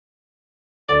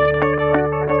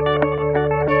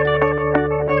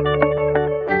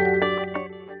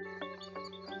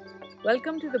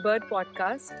Welcome to the Bird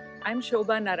Podcast. I'm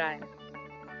Shobha Narayan.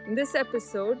 In this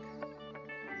episode,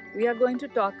 we are going to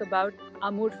talk about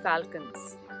Amur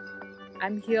Falcons.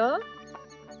 I'm here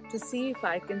to see if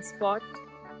I can spot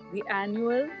the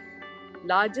annual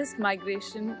largest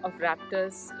migration of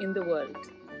raptors in the world.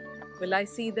 Will I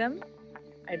see them?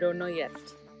 I don't know yet.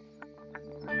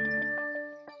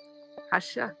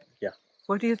 Harsha? Yeah.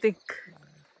 What do you think?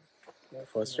 My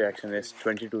first reaction is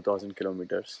 22,000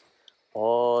 kilometers,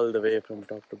 all the way from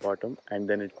top to bottom, and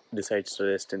then it decides to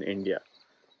rest in India.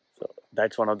 So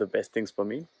that's one of the best things for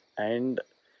me. And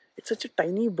it's such a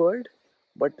tiny bird,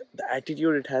 but the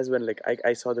attitude it has when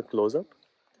I saw the close up,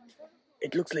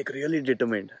 it looks like really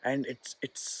determined, and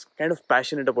it's kind of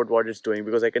passionate about what it's doing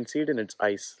because I can see it in its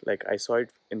eyes. Like I saw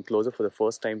it in close up for the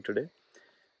first time today,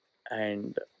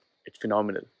 and it's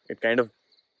phenomenal. It kind of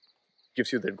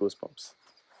gives you that goosebumps.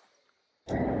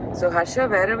 So, Harsha,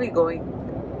 where are we going?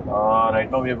 Right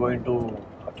now we are going to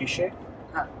Hakhezhe,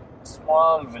 Huh.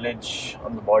 small village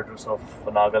on the borders of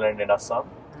Nagaland and Assam.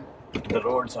 The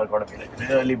roads are going to be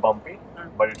really bumpy,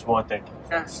 but it's worth it.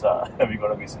 It's we're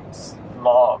going to be seeing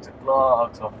vlogs and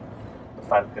vlogs of the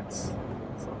falcons.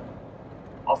 So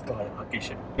off to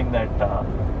Hakhezhe. I think that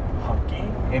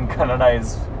Haki in Kannada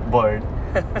is bird,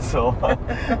 so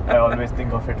I always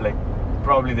think of it like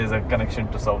probably there's a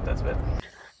connection to south as well.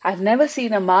 I've never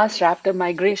seen a mass raptor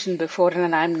migration before,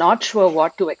 and I'm not sure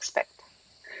what to expect.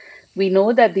 We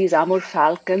know that these Amur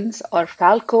Falcons, or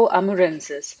Falco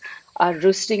amurensis, are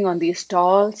roosting on these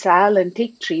tall sal and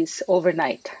teak trees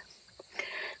overnight.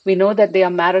 We know that they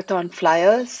are marathon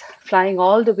flyers, flying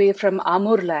all the way from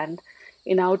Amurland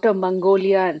in outer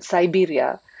Mongolia and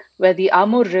Siberia, where the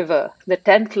Amur River, the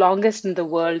 10th longest in the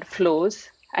world, flows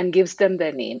and gives them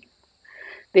their name.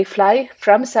 They fly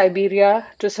from Siberia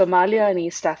to Somalia and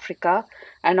East Africa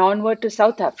and onward to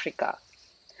South Africa.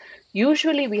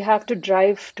 Usually we have to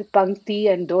drive to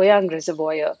Pangti and Doyang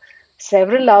Reservoir,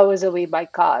 several hours away by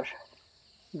car.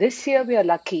 This year we are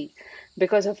lucky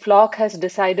because a flock has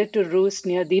decided to roost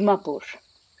near Dimapur.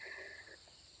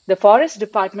 The forest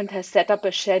department has set up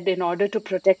a shed in order to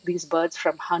protect these birds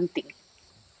from hunting.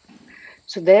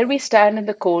 So there we stand in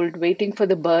the cold waiting for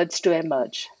the birds to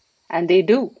emerge. And they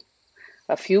do.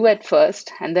 A few at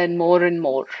first, and then more and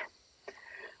more.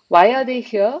 Why are they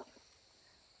here?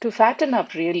 To fatten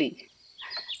up, really.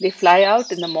 They fly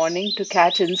out in the morning to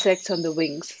catch insects on the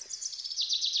wings.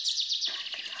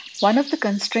 One of the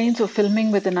constraints of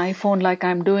filming with an iPhone like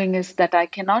I'm doing is that I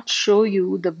cannot show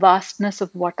you the vastness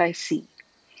of what I see.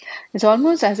 It's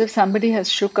almost as if somebody has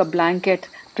shook a blanket,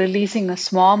 releasing a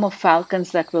swarm of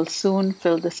falcons that will soon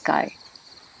fill the sky.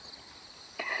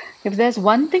 If there's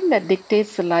one thing that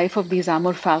dictates the life of these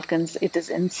Amur falcons, it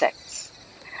is insects.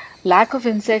 Lack of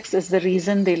insects is the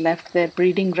reason they left their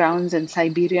breeding grounds in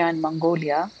Siberia and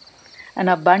Mongolia. An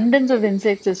abundance of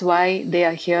insects is why they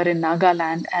are here in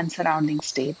Nagaland and surrounding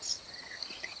states.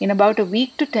 In about a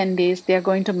week to 10 days, they are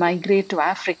going to migrate to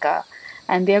Africa,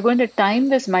 and they are going to time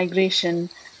this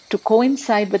migration to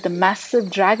coincide with the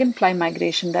massive dragonfly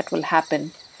migration that will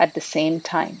happen at the same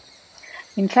time.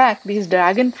 In fact, these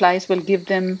dragonflies will give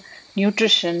them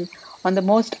nutrition on the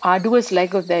most arduous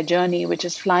leg of their journey, which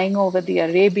is flying over the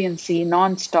Arabian Sea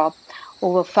non-stop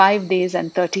over 5 days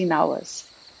and 13 hours.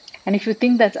 And if you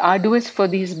think that's arduous for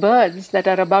these birds that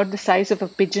are about the size of a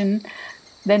pigeon,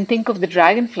 then think of the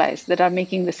dragonflies that are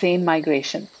making the same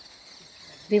migration.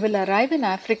 They will arrive in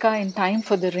Africa in time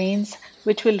for the rains,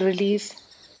 which will release,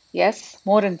 yes,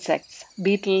 more insects,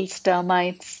 beetles,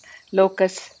 termites,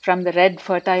 locusts from the red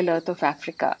fertile earth of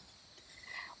Africa.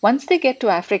 Once they get to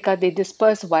Africa, they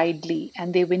disperse widely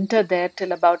and they winter there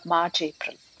till about March,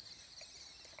 April.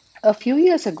 A few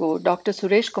years ago, Dr.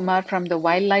 Suresh Kumar from the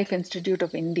Wildlife Institute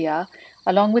of India,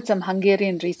 along with some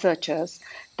Hungarian researchers,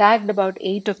 tagged about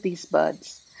 8 of these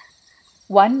birds.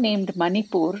 One named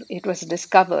Manipur, it was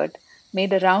discovered,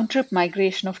 made a round-trip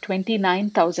migration of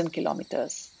 29,000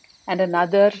 kilometers, and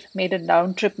another made a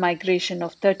round-trip migration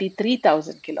of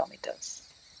 33,000 kilometers.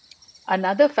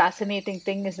 Another fascinating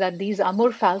thing is that these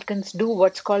Amur falcons do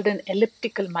what's called an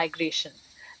elliptical migration,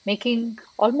 making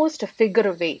almost a figure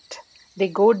of 8. They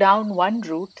go down one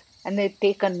route and they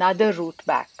take another route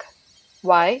back.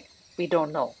 Why? We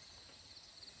don't know.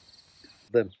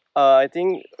 I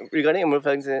think regarding Amur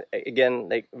Falcons, again,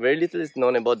 like very little is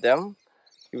known about them.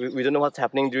 We don't know what's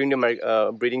happening during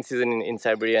the breeding season in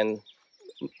Siberia and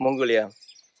Mongolia.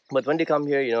 But when they come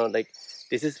here, like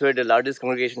this is where the largest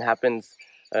congregation happens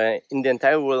in the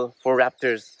entire world for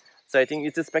raptors. So I think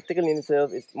it's a spectacle in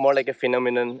itself. It's more like a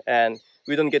phenomenon, and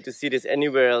we don't get to see this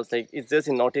anywhere else. Like it's just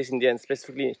in Northeast India and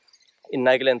specifically in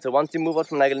Nagaland. So once you move out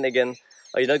from Nagaland again,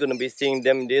 you're not going to be seeing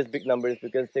them in these big numbers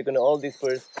because they're going to all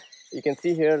disperse. You can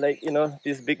see here, like,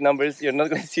 these big numbers, you're not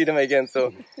going to see them again.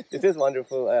 So this is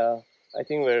wonderful. I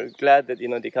think we're glad that,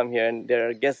 they come here and there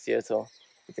are guests here. So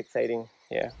it's exciting.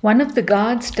 Yeah. One of the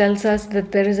guards tells us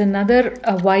that there is another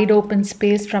wide open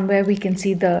space from where we can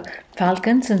see the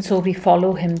falcons, and so we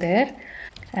follow him there.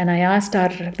 And I asked our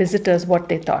visitors what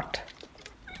they thought.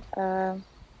 No,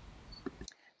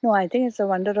 I think it's a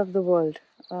wonder of the world.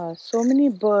 So many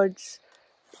birds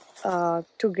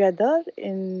together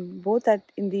in both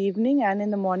in the evening and in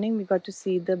the morning. We got to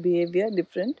see the behavior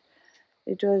different.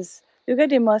 It was, you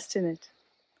get immersed in it.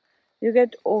 You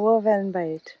get overwhelmed by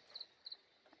it.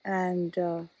 And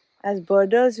as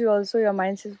birders, your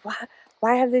mind says,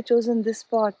 why have they chosen this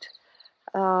spot?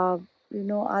 Are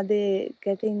they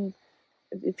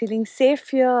feeling safe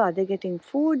here? Are they getting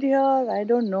food here? I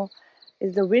don't know.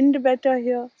 Is the wind better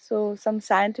here? So some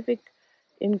scientific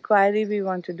inquiry we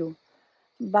want to do.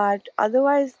 But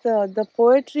otherwise, the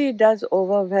poetry does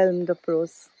overwhelm the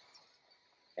prose.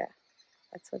 Yeah,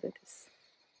 that's what it is.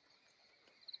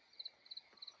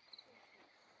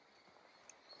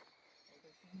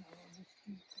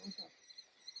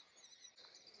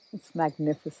 It's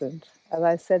magnificent. As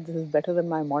I said, this is better than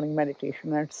my morning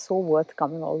meditation, and it's so worth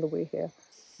coming all the way here.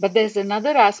 But there's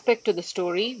another aspect to the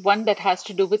story, one that has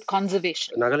to do with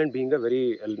conservation. Nagaland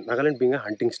being a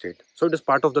hunting state, so it is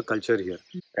part of the culture here.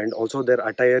 And also their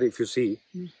attire, if you see,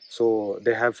 so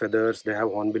they have feathers, they have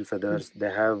hornbill feathers,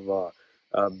 they have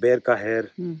bear ka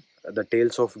hair, the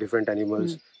tails of different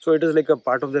animals. So it is like a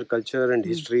part of their culture and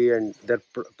history, and they're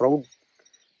proud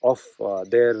of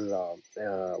their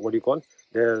what do you call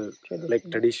their like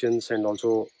traditions, and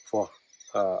also for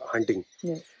hunting.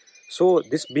 Yes. So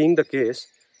this being the case,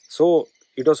 so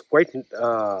it was quite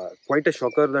a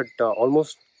shocker that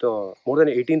almost more than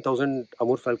 18,000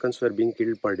 Amur Falcons were being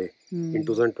killed per day in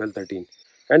 2012-13.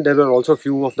 And there were also a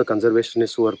few of the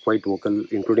conservationists who were quite vocal,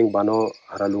 including Bano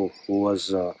Haralu, who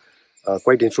was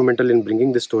quite instrumental in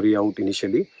bringing this story out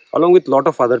initially, along with a lot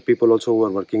of other people also who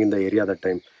were working in the area at that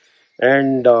time.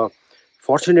 And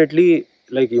fortunately,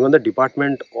 like even the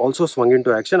department also swung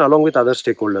into action along with other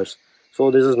stakeholders. So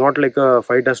this is not like a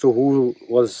fight as to who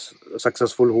was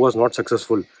successful, who was not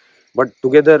successful, but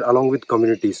together along with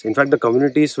communities. In fact, the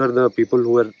communities were the people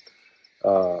who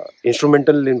were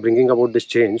instrumental in bringing about this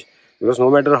change, because no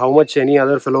matter how much any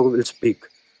other fellow will speak,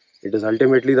 it is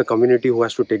ultimately the community who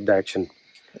has to take the action.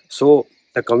 So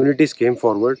the communities came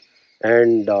forward,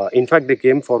 and in fact they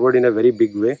came forward in a very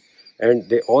big way, and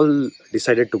they all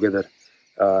decided together.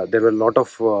 There were a lot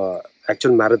of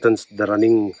actual marathons, the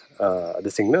running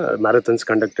marathons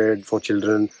conducted for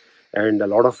children, and a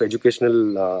lot of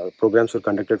educational programs were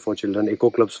conducted for children. Eco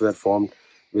clubs were formed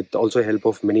with also help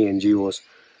of many NGOs.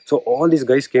 So all these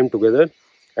guys came together,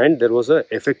 and there was a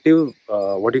effective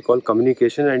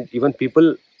communication, and even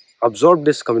people absorbed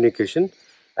this communication,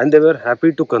 and they were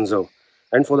happy to conserve.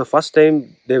 And for the first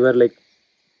time, they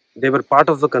were part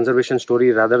of the conservation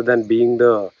story rather than being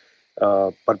the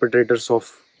perpetrators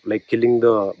of like killing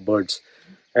the birds.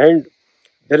 And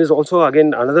there is also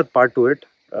again another part to it.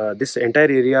 This entire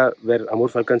area where Amur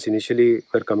Falcons initially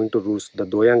were coming to roost, the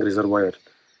Doyang Reservoir.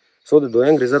 So the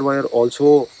Doyang Reservoir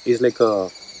also is like a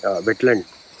wetland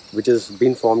which has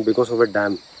been formed because of a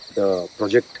dam, the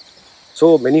project.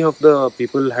 So many of the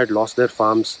people had lost their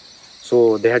farms,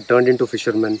 so they had turned into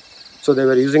fishermen. So they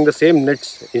were using the same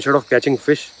nets instead of catching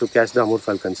fish to catch the Amur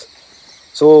Falcons.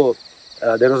 So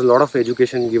there was a lot of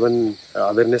education given,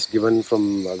 awareness given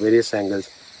from various angles.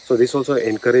 So this also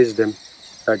encouraged them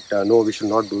that no, we should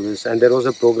not do this. And there was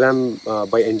a program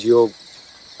by NGO,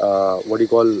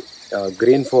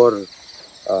 grain for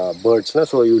birds. Na?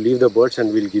 So you leave the birds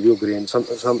and we'll give you grain.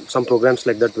 Some programs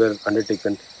like that were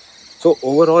undertaken. So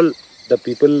overall, the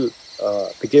people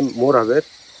became more aware,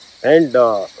 and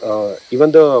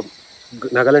even the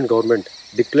Nagaland government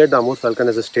declared the Amur Falcon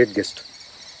as a state guest.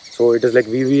 So it is like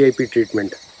VVIP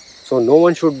treatment. So no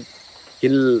one should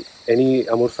kill any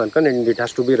Amur Falcon, and it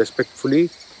has to be respectfully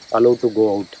allowed to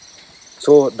go out.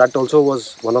 So that also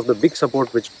was one of the big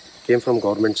support which came from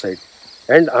government side.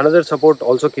 And another support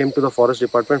also came to the forest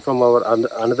department from our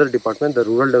another department, the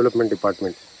rural development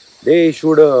department. They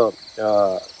issued a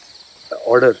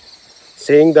order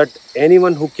saying that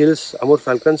anyone who kills Amur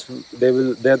Falcons,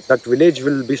 that village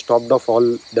will be stopped of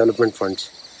all development funds.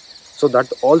 So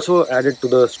that also added to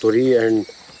the story, and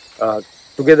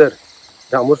together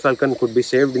the Amur Falcon could be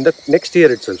saved in the next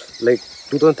year itself, like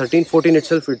 2013-14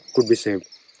 itself, it could be saved.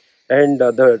 And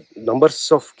the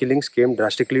numbers of killings came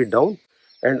drastically down.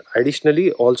 And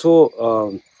additionally,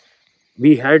 also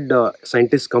we had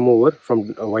scientists come over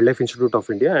from Wildlife Institute of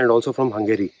India and also from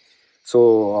Hungary.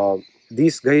 So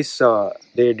these guys,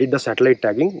 they did the satellite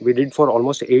tagging. We did for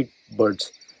almost 8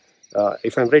 birds.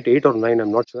 If I'm right, 8 or 9,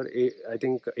 I'm not sure. I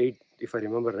think 8, if I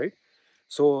remember right.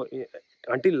 So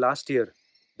until last year,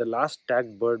 the last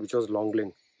tagged bird, which was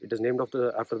longling, it is named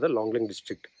after the Longling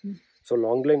district. So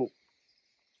longling,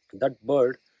 that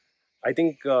bird, I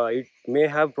think it may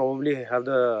have probably have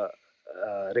the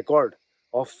record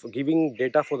of giving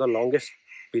data for the longest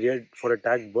period for a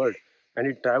tagged bird, and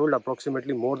it traveled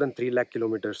approximately more than 3 lakh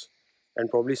kilometers, and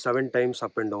probably 7 times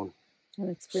up and down. And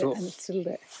it's So and it's still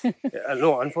there.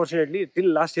 no, unfortunately, till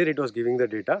last year it was giving the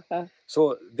data.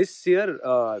 So this year,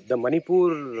 the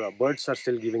Manipur birds are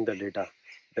still giving the data.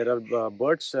 There are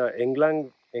birds,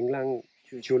 Englang,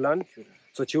 Chulan.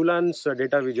 So Chulan's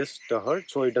data we just heard.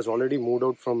 So it has already moved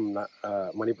out from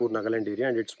Manipur, Nagaland area,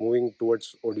 and it's moving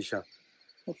towards Odisha.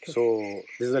 Okay. So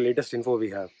this is the latest info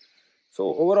we have.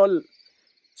 So overall,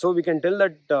 so we can tell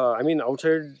that I mean,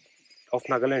 outside of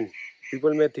Nagaland,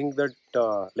 people may think that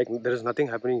like there is nothing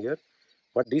happening here,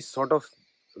 but these sort of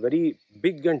very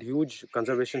big and huge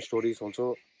conservation stories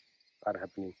also are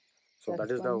happening. So That's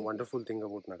that is the wonderful. wonderful thing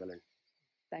about Nagaland.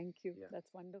 Thank you. Yeah.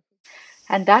 That's wonderful.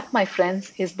 And that, my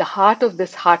friends, is the heart of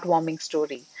this heartwarming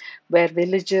story, where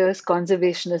villagers,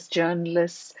 conservationist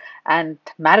journalists, and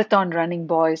marathon running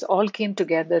boys all came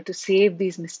together to save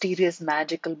these mysterious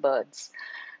magical birds.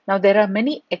 Now, there are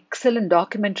many excellent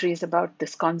documentaries about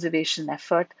this conservation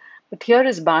effort, but here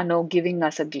is Bano giving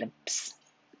us a glimpse.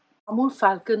 Amur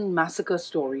Falcon massacre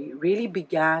story really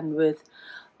began with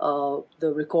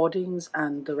the recordings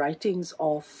and the writings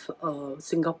of a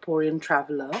Singaporean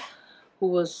traveler who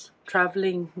was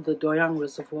traveling the Doyang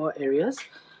Reservoir areas.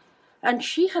 And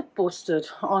she had posted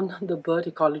on the bird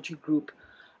ecology group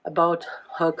about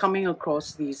her coming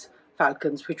across these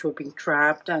falcons, which were being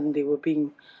trapped and they were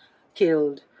being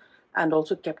killed and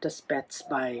also kept as pets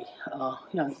by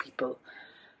young people.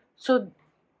 So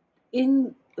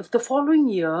in the following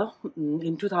year,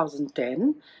 in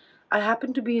 2010, I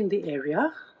happened to be in the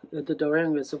area, the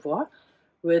Dorang Reservoir,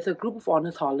 with a group of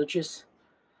ornithologists.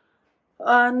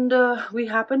 And we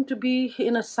happened to be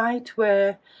in a site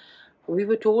where we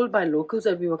were told by locals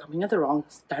that we were coming at the wrong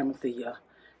time of the year,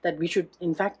 that we should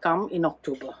in fact come in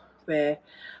October, where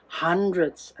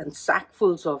hundreds and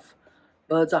sackfuls of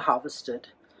birds are harvested.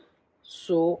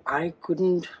 So I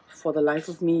couldn't, for the life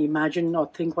of me, imagine or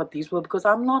think what these were because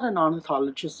I'm not an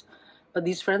ornithologist, but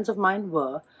these friends of mine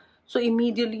were. So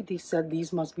immediately they said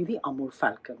these must be the Amur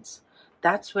Falcons.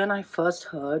 That's when I first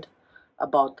heard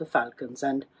about the falcons.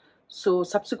 And so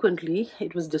subsequently,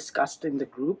 it was discussed in the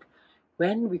group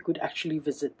when we could actually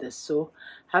visit this. So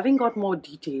having got more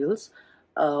details,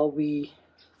 we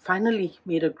finally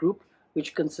made a group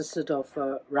which consisted of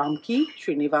Ramki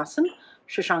Srinivasan,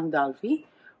 Shashank Dalvi,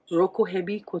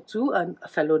 Rokohebi Kotu, and a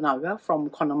fellow Naga from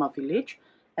Konama village,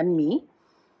 and me.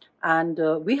 And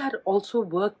we had also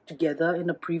worked together in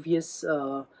a previous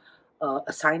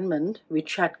assignment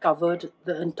which had covered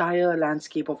the entire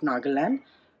landscape of Nagaland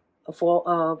for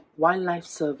a wildlife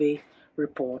survey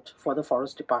report for the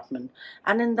forest department.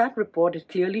 And in that report, it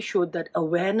clearly showed that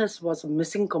awareness was a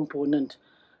missing component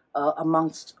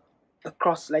amongst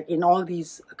across, like in all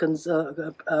these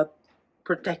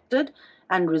protected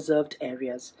and reserved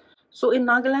areas. So in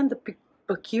Nagaland, the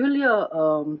peculiar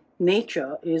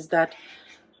nature is that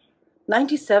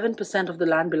 97% of the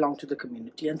land belonged to the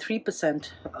community and 3%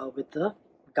 with the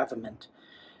government.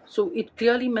 So it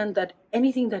clearly meant that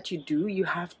anything that you do, you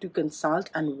have to consult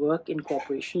and work in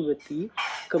cooperation with the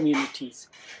communities.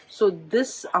 So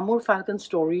this Amur Falcon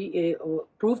story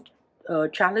proved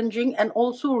challenging and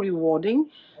also rewarding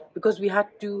because we had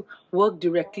to work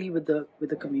directly with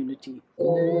the community.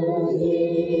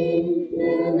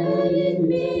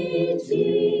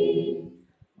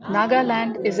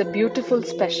 Nagaland is a beautiful,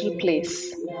 special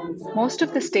place. Most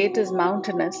of the state is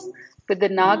mountainous, with the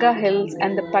Naga Hills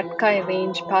and the Patkai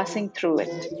Range passing through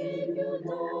it.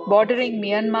 Bordering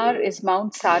Myanmar is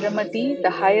Mount Saramati, the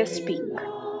highest peak.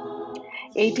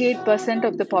 88%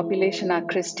 of the population are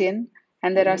Christian,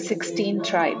 and there are 16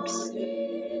 tribes.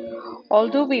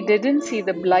 Although we didn't see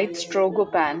the blight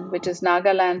strogopan, which is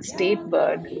Nagaland's state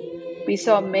bird, we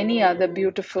saw many other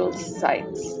beautiful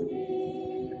sights.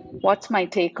 What's my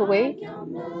takeaway?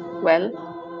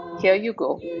 Well, here you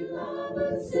go.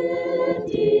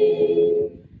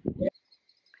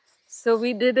 So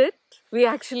we did it. We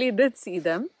actually did see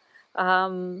them.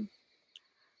 Um,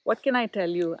 what can I tell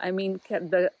you? I mean,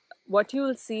 what you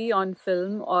will see on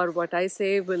film or what I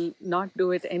say will not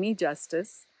do it any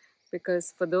justice.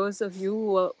 because for those of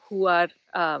you who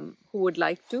would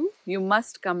like to, you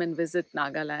must come and visit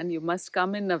Nagaland. You must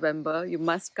come in November. You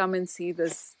must come and see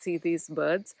these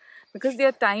birds, because they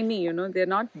are tiny. They're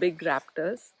not big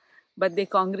raptors, but they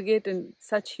congregate in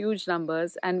such huge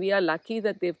numbers. And we are lucky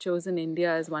that they've chosen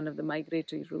India as one of the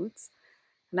migratory routes.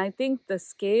 And I think the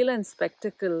scale and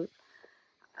spectacle,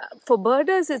 for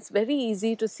birders, it's very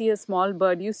easy to see a small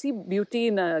bird. You see beauty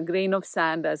in a grain of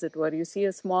sand, as it were. You see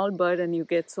a small bird and you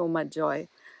get so much joy.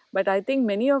 But I think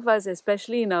many of us,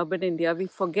 especially in urban India, we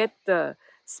forget the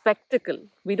spectacle.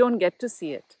 We don't get to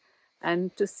see it.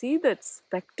 And to see that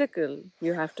spectacle,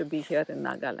 you have to be here in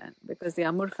Nagaland, because the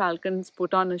Amur Falcons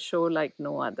put on a show like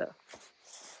no other.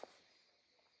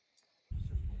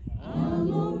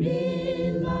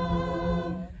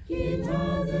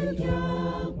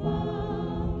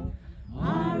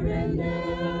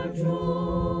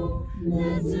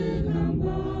 Let's